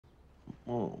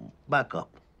Oh, back up.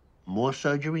 More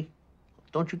surgery?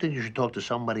 Don't you think you should talk to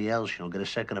somebody else, get a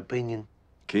second opinion?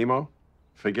 Chemo?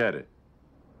 Forget it.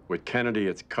 With Kennedy,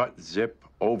 it's cut, zip,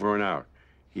 over and out.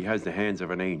 He has the hands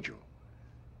of an angel.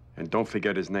 And don't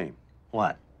forget his name.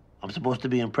 What? I'm supposed to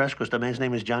be impressed because the man's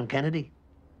name is John Kennedy?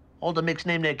 All the Micks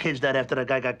named their kids that after the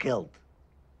guy got killed.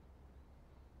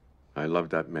 I love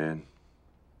that man.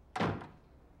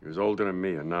 He was older than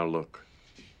me, and now look.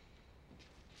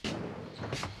 Let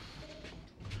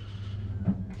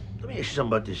me ask you something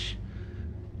about this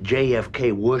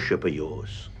JFK worship of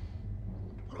yours.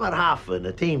 What about Hoffa and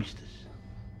the Teamsters?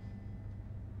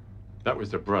 That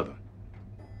was the brother.